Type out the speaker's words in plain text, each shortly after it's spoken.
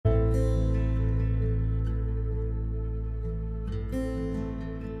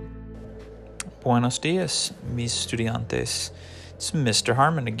Buenos dias, mis estudiantes. It's Mr.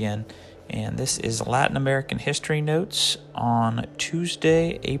 Harmon again, and this is Latin American History Notes on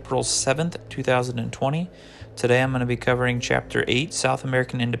Tuesday, April 7th, 2020. Today I'm going to be covering Chapter 8, South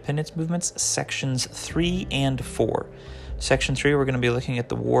American Independence Movements, Sections 3 and 4. Section 3, we're going to be looking at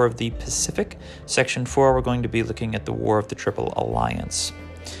the War of the Pacific. Section 4, we're going to be looking at the War of the Triple Alliance.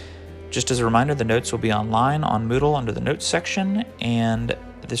 Just as a reminder, the notes will be online on Moodle under the Notes section, and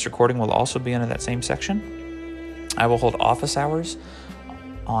this recording will also be under that same section. I will hold office hours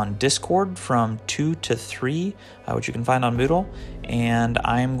on Discord from 2 to 3, which you can find on Moodle, and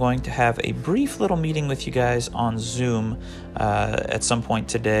I'm going to have a brief little meeting with you guys on Zoom at some point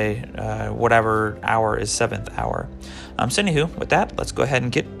today, whatever hour is 7th hour. So anywho, with that, let's go ahead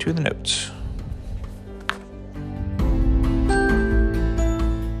and get to the notes.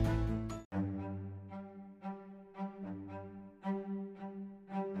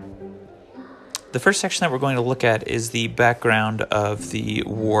 The first section that we're going to look at is the background of the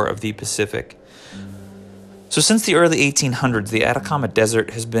War of the Pacific. So since the early 1800s, the Atacama Desert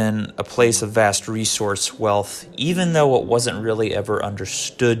has been a place of vast resource wealth, even though it wasn't really ever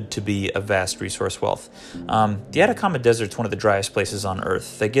understood to be a vast resource wealth. The Atacama Desert is one of the driest places on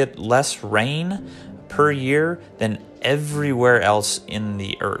Earth. They get less rain per year than everywhere else in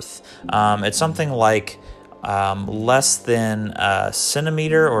the Earth. It's something like less than a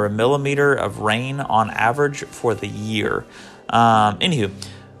centimeter or a millimeter of rain on average for the year. Anywho,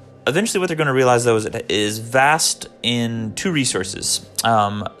 eventually what they're going to realize, though, is it is vast in two resources.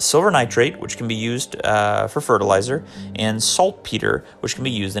 Silver nitrate, which can be used for fertilizer, and saltpeter, which can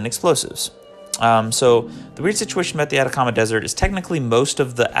be used in explosives. So the weird situation about the Atacama Desert is technically most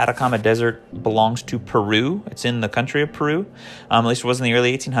of the Atacama Desert belongs to Peru. It's in the country of Peru. At least it was in the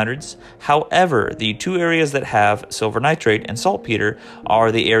early 1800s. However, the two areas that have silver nitrate and saltpeter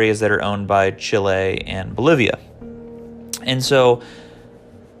are the areas that are owned by Chile and Bolivia. And so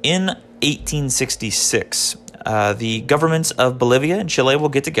in 1866, the governments of Bolivia and Chile will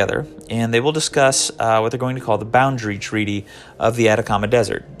get together, and they will discuss what they're going to call the Boundary Treaty of the Atacama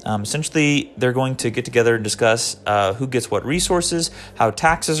Desert. Essentially, they're going to get together and discuss who gets what resources, how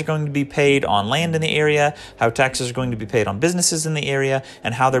taxes are going to be paid on land in the area, how taxes are going to be paid on businesses in the area,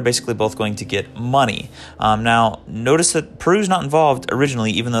 and how they're basically both going to get money. Now, notice that Peru's not involved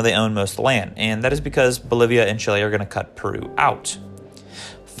originally, even though they own most of the land, and that is because Bolivia and Chile are going to cut Peru out.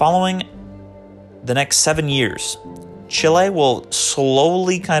 Following the next 7 years, Chile will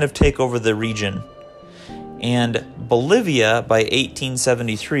slowly kind of take over the region, and Bolivia, by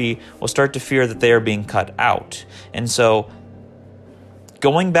 1873, will start to fear that they are being cut out. And so,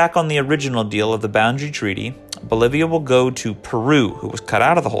 going back on the original deal of the Boundary Treaty, Bolivia will go to Peru, who was cut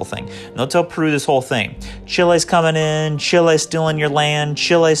out of the whole thing. And they'll tell Peru this whole thing. Chile's coming in, Chile's stealing your land,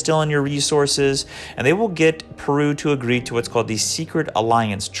 Chile's stealing your resources, and they will get Peru to agree to what's called the Secret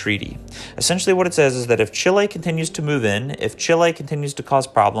Alliance Treaty. Essentially what it says is that if Chile continues to move in, if Chile continues to cause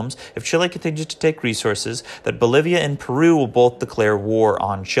problems, if Chile continues to take resources, that Bolivia and Peru will both declare war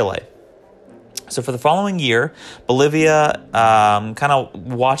on Chile. So for the following year, Bolivia kind of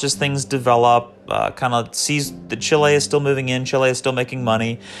watches things develop, kind of sees that Chile is still moving in, Chile is still making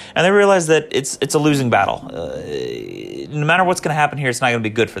money, and they realize that it's a losing battle. No matter what's going to happen here, it's not going to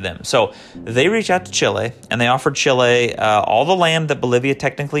be good for them. So they reach out to Chile, and they offer Chile all the land that Bolivia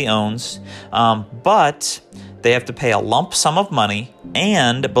technically owns, but they have to pay a lump sum of money,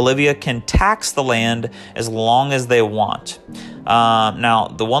 and Bolivia can tax the land as long as they want. Now,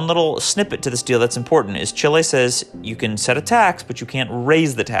 the one little snippet to this deal that's important is Chile says you can set a tax, but you can't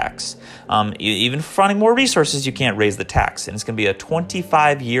raise the tax. Even for finding more resources, you can't raise the tax. And it's going to be a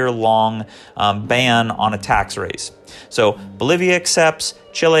 25-year-long ban on a tax raise. So Bolivia accepts,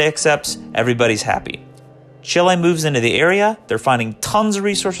 Chile accepts, everybody's happy. Chile moves into the area, they're finding tons of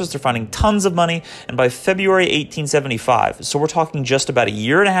resources, they're finding tons of money, and by February 1875, so we're talking just about a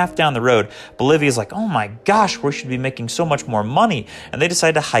year and a half down the road, Bolivia's like, oh my gosh, we should be making so much more money, and they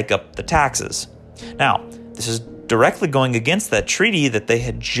decide to hike up the taxes. Now, this is directly going against that treaty that they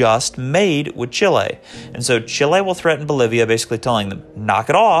had just made with Chile, and so Chile will threaten Bolivia, basically telling them, knock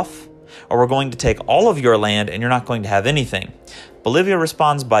it off, or we're going to take all of your land and you're not going to have anything. Bolivia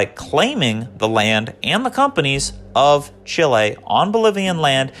responds by claiming the land and the companies of Chile on Bolivian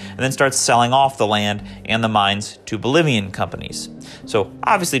land, and then starts selling off the land and the mines to Bolivian companies. So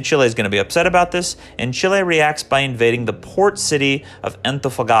obviously Chile is going to be upset about this, and Chile reacts by invading the port city of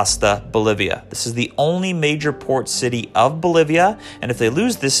Antofagasta, Bolivia. This is the only major port city of Bolivia, and if they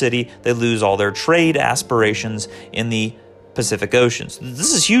lose this city, they lose all their trade aspirations in the Pacific Ocean. So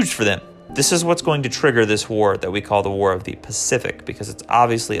this is huge for them. this is what's going to trigger this war that we call the War of the Pacific, because it's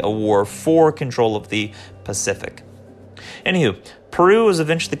obviously a war for control of the Pacific. Anywho, Peru was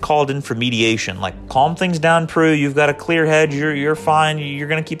eventually called in for mediation. Like, calm things down, Peru. You've got a clear head. You're fine. You're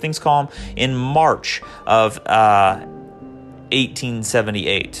going to keep things calm. In March of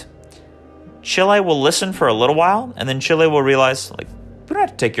 1878. Chile will listen for a little while, and then Chile will realize, like, we don't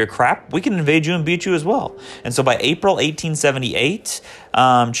have to take your crap. We can invade you and beat you as well. And so by April 1878,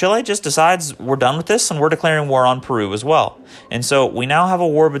 Chile just decides we're done with this and we're declaring war on Peru as well. And so we now have a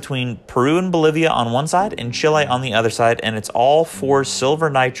war between Peru and Bolivia on one side and Chile on the other side, and it's all for silver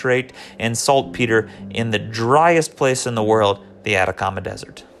nitrate and saltpeter in the driest place in the world, the Atacama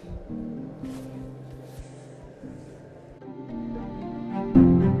Desert.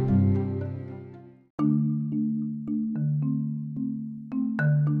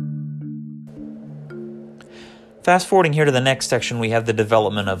 Fast forwarding here to the next section, we have the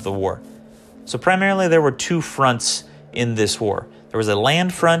development of the war. So primarily there were two fronts in this war. There was a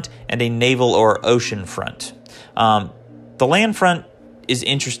land front and a naval or ocean front. The land front is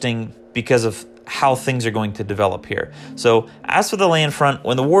interesting because of how things are going to develop here. So as for the land front,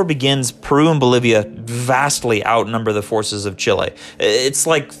 when the war begins, Peru and Bolivia vastly outnumber the forces of Chile. It's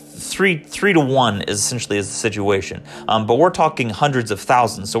like 3 to 1 is essentially the situation. But we're talking hundreds of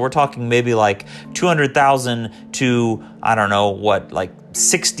thousands. So we're talking maybe like 200,000 to, I don't know what, like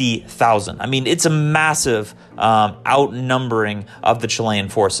 60,000. I mean, it's a massive outnumbering of the Chilean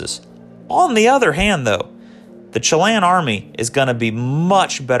forces. On the other hand, though, the Chilean army is going to be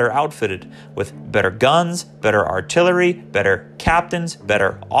much better outfitted with better guns, better artillery, better captains,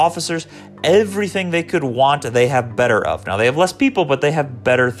 better officers. Everything they could want, they have better of. Now, they have less people, but they have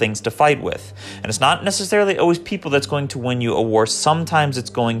better things to fight with. And it's not necessarily always people that's going to win you a war. Sometimes it's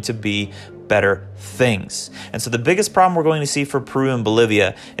going to be better things. And so the biggest problem we're going to see for Peru and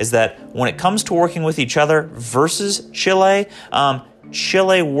Bolivia is that when it comes to working with each other versus Chile,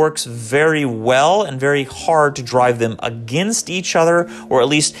 Chile works very well and very hard to drive them against each other, or at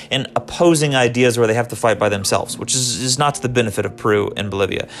least in opposing ideas where they have to fight by themselves, which is not to the benefit of Peru and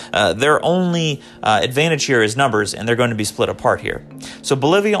Bolivia. Their only advantage here is numbers, and they're going to be split apart here. So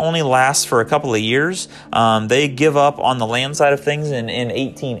Bolivia only lasts for a couple of years. They give up on the land side of things in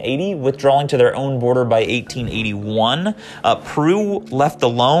 1880, withdrawing to their own border by 1881. Peru, left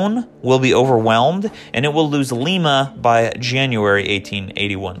alone, will be overwhelmed, and it will lose Lima by January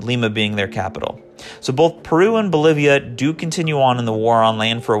 1881, Lima being their capital. So both Peru and Bolivia do continue on in the war on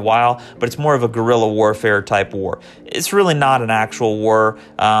land for a while, but it's more of a guerrilla warfare type war. It's really not an actual war.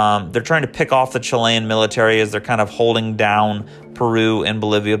 They're trying to pick off the Chilean military as they're kind of holding down Peru and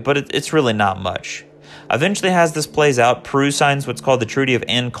Bolivia, but it's really not much. Eventually, as this plays out, Peru signs what's called the Treaty of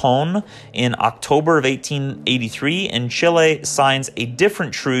Ancon in October of 1883, and Chile signs a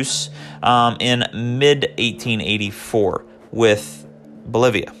different truce in mid-1884 with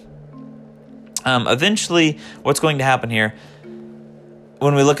Bolivia. Eventually, what's going to happen here,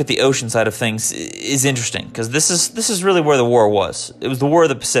 when we look at the ocean side of things, is interesting, because this is really where the war was. It was the War of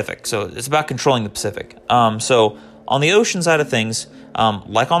the Pacific, so it's about controlling the Pacific. So on the ocean side of things,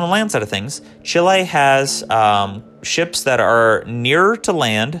 like on the land side of things, Chile has ships that are nearer to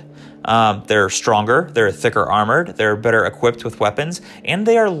land. They're stronger, they're thicker armored, they're better equipped with weapons, and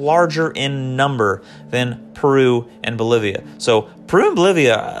they are larger in number than Peru and Bolivia. So Peru and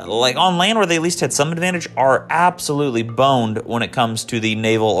Bolivia, like on land where they at least had some advantage, are absolutely boned when it comes to the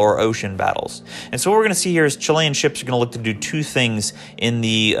naval or ocean battles. And so what we're going to see here is Chilean ships are going to look to do two things in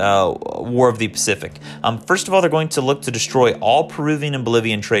the War of the Pacific. First of all, they're going to look to destroy all Peruvian and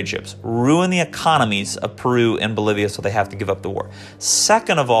Bolivian trade ships, ruin the economies of Peru and Bolivia so they have to give up the war.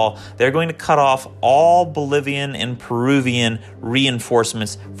 Second of all, they're going to cut off all Bolivian and Peruvian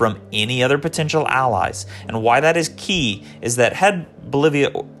reinforcements from any other potential allies. And why that is key is that had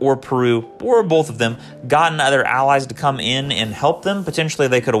Bolivia or Peru, or both of them, gotten other allies to come in and help them, potentially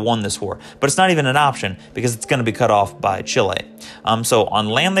they could have won this war. But it's not even an option because it's going to be cut off by Chile. So on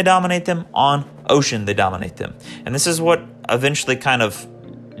land they dominate them, on ocean they dominate them. And this is what eventually kind of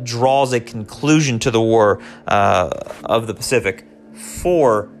draws a conclusion to the War of the Pacific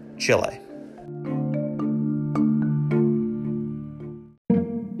for Chile.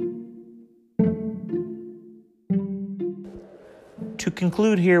 To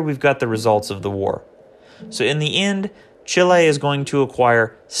conclude here, we've got the results of the war. So in the end, Chile is going to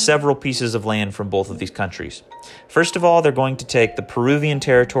acquire several pieces of land from both of these countries. First of all, they're going to take the Peruvian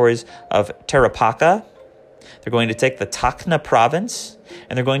territories of Tarapacá, they're going to take the Tacna province,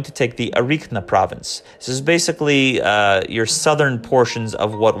 and they're going to take the Arequipa province. This is basically your southern portions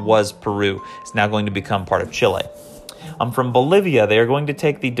of what was Peru. It's now going to become part of Chile. From Bolivia, they are going to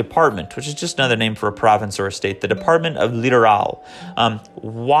take the department, which is just another name for a province or a state, the Department of Litoral.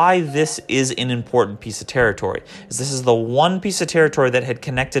 Why this is an important piece of territory is this is the one piece of territory that had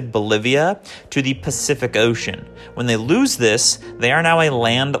connected Bolivia to the Pacific Ocean. When they lose this, they are now a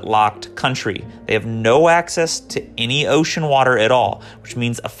landlocked country. They have no access to any ocean water at all, which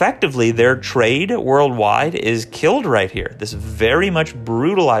means effectively their trade worldwide is killed right here. This very much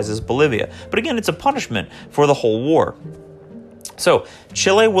brutalizes Bolivia. But again, it's a punishment for the whole war. So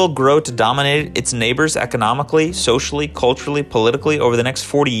Chile will grow to dominate its neighbors economically, socially, culturally, politically over the next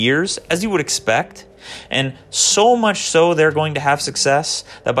 40 years, as you would expect. And so much so they're going to have success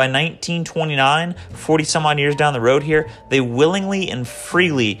that by 1929, 40 some odd years down the road here, they willingly and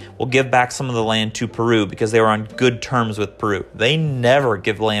freely will give back some of the land to Peru because they were on good terms with Peru. They never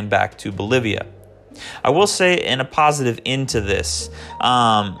give land back to Bolivia. I will say in a positive into this,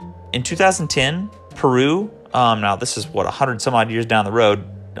 in 2010, Peru, now this is 100 some odd years down the road,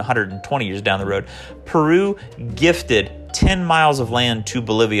 120 years down the road, Peru gifted 10 miles of land to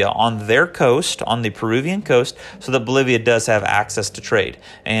Bolivia on their coast, on the Peruvian coast, so that Bolivia does have access to trade.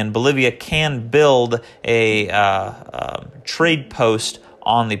 And Bolivia can build a trade post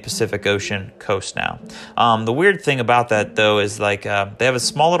on the Pacific Ocean coast now. The weird thing about that, though, is they have a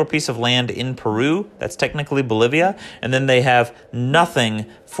small little piece of land in Peru that's technically Bolivia, and then they have nothing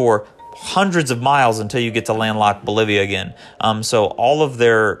for hundreds of miles until you get to landlocked Bolivia again. So all of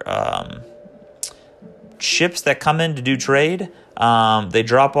their ships that come in to do trade, they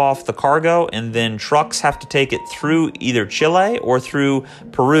drop off the cargo, and then trucks have to take it through either Chile or through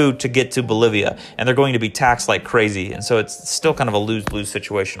Peru to get to Bolivia, and they're going to be taxed like crazy. And so it's still kind of a lose-lose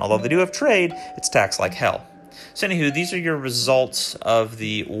situation. Although they do have trade, it's taxed like hell. So anywho, these are your results of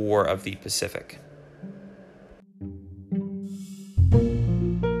the War of the Pacific.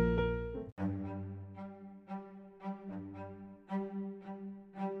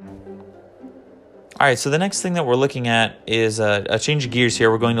 All right, so the next thing that we're looking at is a change of gears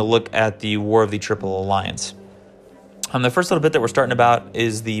here. We're going to look at the War of the Triple Alliance. The first little bit that we're starting about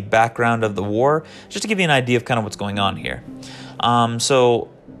is the background of the war, just to give you an idea of kind of what's going on here.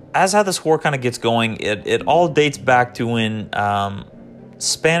 So as how this war kind of gets going, it all dates back to when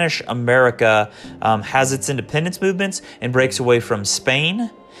Spanish America has its independence movements and breaks away from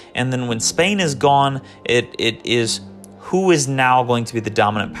Spain. And then when Spain is gone, it is who is now going to be the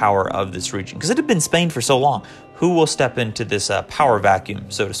dominant power of this region? Because it had been Spain for so long. Who will step into this power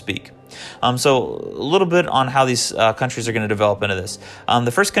vacuum, so to speak? So a little bit on how these countries are going to develop into this.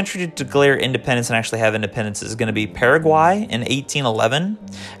 The first country to declare independence and actually have independence is going to be Paraguay in 1811.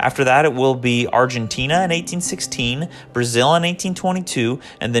 After that, it will be Argentina in 1816, Brazil in 1822,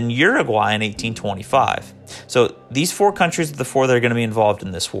 and then Uruguay in 1825. So these four countries are the four that are going to be involved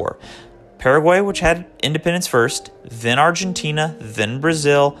in this war. Paraguay, which had independence first, then Argentina, then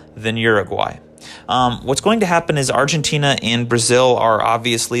Brazil, then Uruguay. What's going to happen is Argentina and Brazil are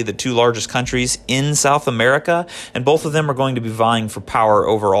obviously the two largest countries in South America, and both of them are going to be vying for power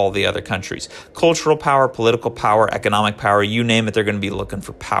over all the other countries. Cultural power, political power, economic power, you name it, they're going to be looking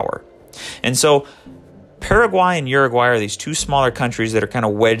for power. And so Paraguay and Uruguay are these two smaller countries that are kind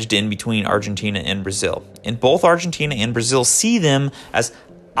of wedged in between Argentina and Brazil. And both Argentina and Brazil see them as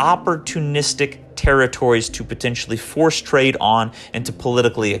opportunistic territories to potentially force trade on and to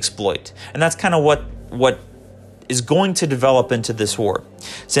politically exploit. And that's kind of what is going to develop into this war.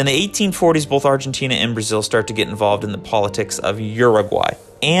 So in the 1840s, both Argentina and Brazil start to get involved in the politics of Uruguay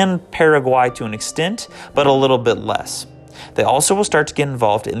and Paraguay to an extent, but a little bit less. They also will start to get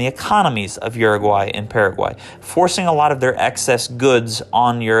involved in the economies of Uruguay and Paraguay, forcing a lot of their excess goods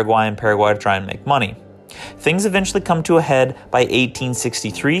on Uruguay and Paraguay to try and make money. Things eventually come to a head by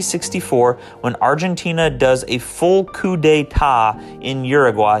 1863-64 when Argentina does a full coup d'etat in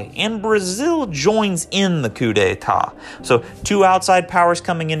Uruguay and Brazil joins in the coup d'etat. So two outside powers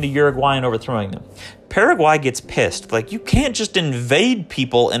coming into Uruguay and overthrowing them. Paraguay gets pissed. Like, you can't just invade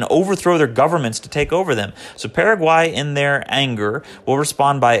people and overthrow their governments to take over them. So Paraguay, in their anger, will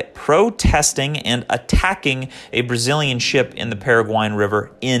respond by protesting and attacking a Brazilian ship in the Paraguayan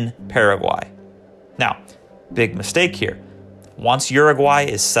River in Paraguay. Now, big mistake here. Once Uruguay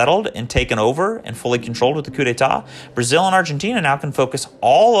is settled and taken over and fully controlled with the coup d'etat, Brazil and Argentina now can focus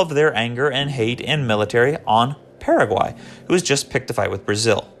all of their anger and hate and military on Paraguay, who has just picked a fight with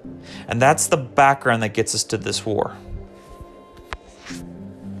Brazil. And that's the background that gets us to this war.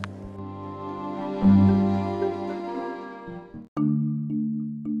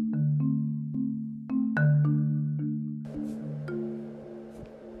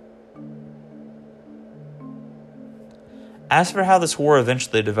 As for how this war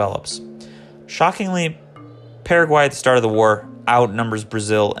eventually develops, shockingly, Paraguay at the start of the war outnumbers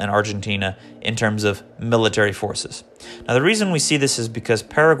Brazil and Argentina in terms of military forces. Now, the reason we see this is because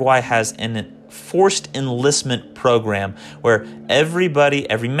Paraguay has an forced enlistment program where every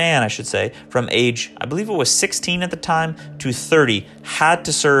man, I should say, from age, I believe it was 16 at the time, to 30, had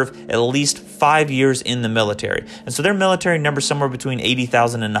to serve at least 5 years in the military. And so their military numbers somewhere between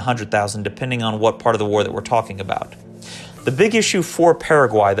 80,000 and 100,000, depending on what part of the war that we're talking about. The big issue for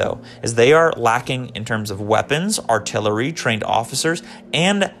Paraguay, though, is they are lacking in terms of weapons, artillery, trained officers,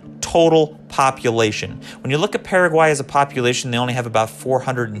 and total population. When you look at Paraguay as a population, they only have about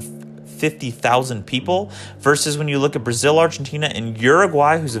 450,000 people, versus when you look at Brazil, Argentina, and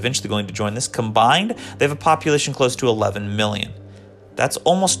Uruguay, who's eventually going to join this, combined, they have a population close to 11 million. That's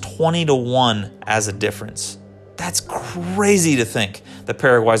almost 20 to 1 as a difference. That's crazy to think that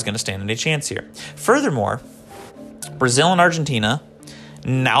Paraguay is going to stand any chance here. Furthermore, Brazil and Argentina,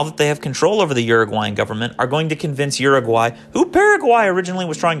 now that they have control over the Uruguayan government, are going to convince Uruguay, who Paraguay originally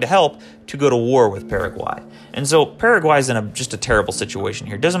was trying to help, to go to war with Paraguay. And so Paraguay is in just a terrible situation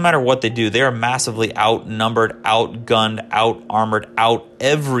here. It doesn't matter what they do. They are massively outnumbered, outgunned, out-armored,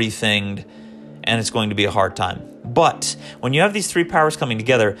 out-everythinged, and it's going to be a hard time. But when you have these three powers coming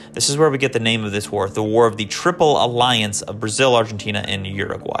together, this is where we get the name of this war, the War of the Triple Alliance of Brazil, Argentina, and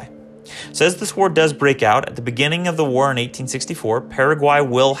Uruguay. So as this war does break out, at the beginning of the war in 1864, Paraguay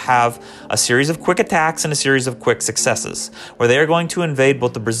will have a series of quick attacks and a series of quick successes, where they are going to invade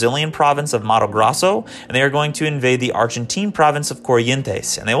both the Brazilian province of Mato Grosso and they are going to invade the Argentine province of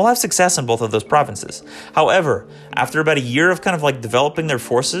Corrientes, and they will have success in both of those provinces. However, after about a year of kind of like developing their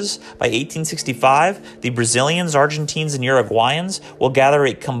forces, by 1865, the Brazilians, Argentines, and Uruguayans will gather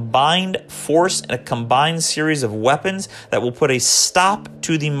a combined force and a combined series of weapons that will put a stop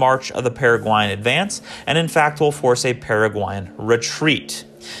to the march of the Paraguayan advance, and in fact will force a Paraguayan retreat.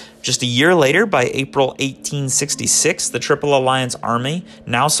 Just a year later, by April 1866, the Triple Alliance Army,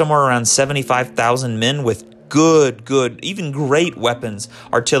 now somewhere around 75,000 men with good, even great weapons,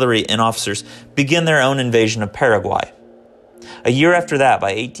 artillery, and officers, begin their own invasion of Paraguay. A year after that, by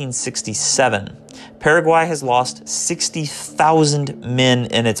 1867, Paraguay has lost 60,000 men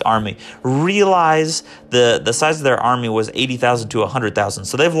in its army. Realize the size of their army was 80,000 to 100,000.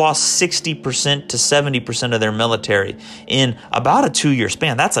 So they've lost 60% to 70% of their military in about a 2-year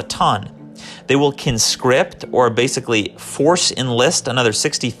span. That's a ton. They will conscript, or basically force enlist, another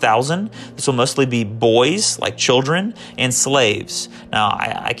 60,000. This will mostly be boys, like children, and slaves. Now,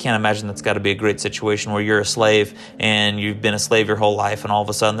 I can't imagine that's got to be a great situation where you're a slave and you've been a slave your whole life, and all of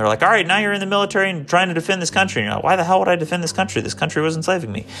a sudden they're like, all right, now you're in the military and trying to defend this country. And you're like, why the hell would I defend this country? This country was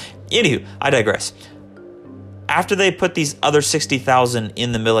enslaving me. Anywho, I digress. After they put these other 60,000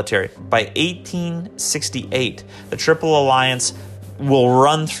 in the military, by 1868, the Triple Alliance will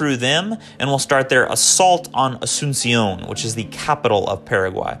run through them and will start their assault on Asunción, which is the capital of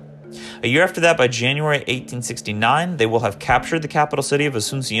Paraguay. A year after that, by January 1869, they will have captured the capital city of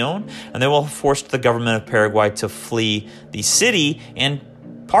Asunción, and they will have forced the government of Paraguay to flee the city and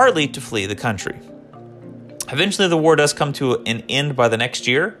partly to flee the country. Eventually, the war does come to an end by the next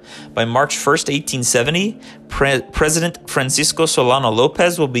year. By March 1st, 1870, President Francisco Solano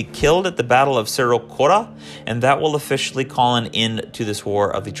Lopez will be killed at the Battle of Cerro Cora, and that will officially call an end to this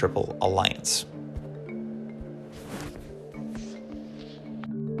war of the Triple Alliance.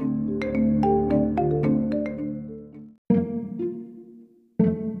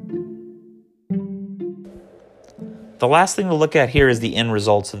 The last thing to look at here is the end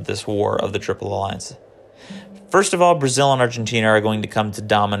results of this war of the Triple Alliance. First of all, Brazil and Argentina are going to come to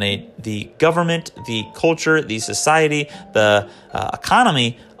dominate the government, the culture, the society, the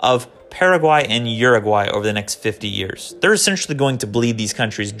economy of Paraguay and Uruguay over the next 50 years. They're essentially going to bleed these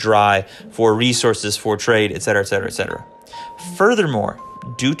countries dry for resources, for trade, etc., etc., etc. Furthermore,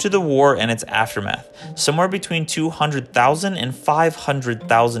 due to the war and its aftermath, somewhere between 200,000 and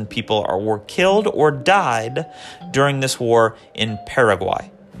 500,000 people were killed or died during this war in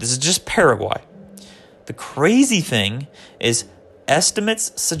Paraguay. This is just Paraguay. The crazy thing is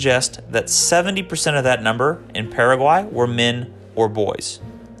estimates suggest that 70% of that number in Paraguay were men or boys.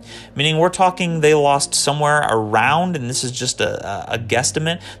 Meaning we're talking they lost somewhere around, and this is just a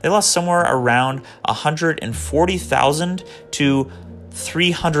guesstimate, they lost somewhere around 140,000 to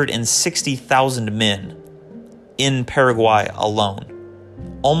 360,000 men in Paraguay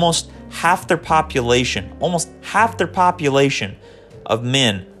alone. Almost half their population of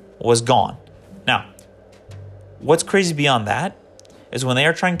men was gone. Now, what's crazy beyond that is when they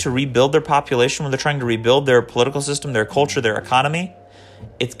are trying to rebuild their population, when they're trying to rebuild their political system, their culture, their economy,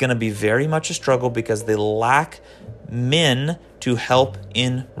 it's going to be very much a struggle because they lack men to help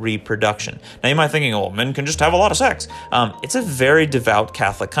in reproduction. Now you might be thinking, oh, men can just have a lot of sex. It's a very devout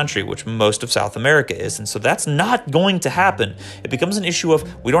Catholic country, which most of South America is, and so that's not going to happen. It becomes an issue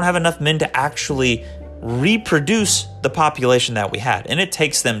of we don't have enough men to actually reproduce the population that we had, and it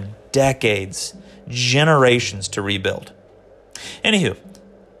takes them decades, generations to rebuild. Anywho,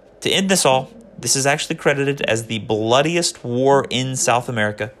 to end this all, this is actually credited as the bloodiest war in South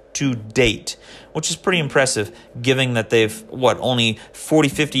America to date, which is pretty impressive given that they've, only 40,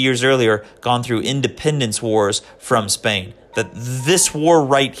 50 years earlier gone through independence wars from Spain. That this war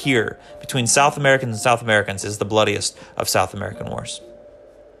right here between South Americans and South Americans is the bloodiest of South American wars.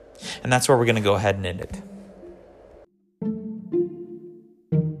 And that's where we're going to go ahead and end it.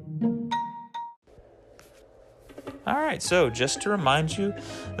 All right, so just to remind you,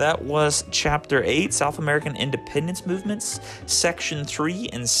 that was Chapter 8, South American Independence Movements, Section 3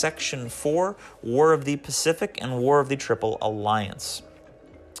 and Section 4, War of the Pacific and War of the Triple Alliance.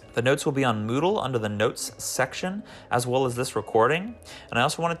 The notes will be on Moodle under the Notes section, as well as this recording. And I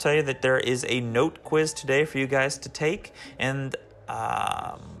also want to tell you that there is a note quiz today for you guys to take, and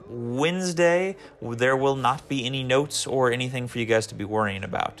Wednesday, there will not be any notes or anything for you guys to be worrying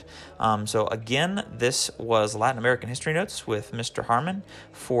about. So again, this was Latin American History Notes with Mr. Harmon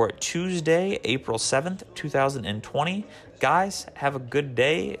for Tuesday, April 7th, 2020. Guys, have a good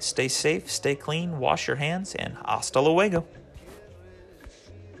day. Stay safe, stay clean, wash your hands, and hasta luego.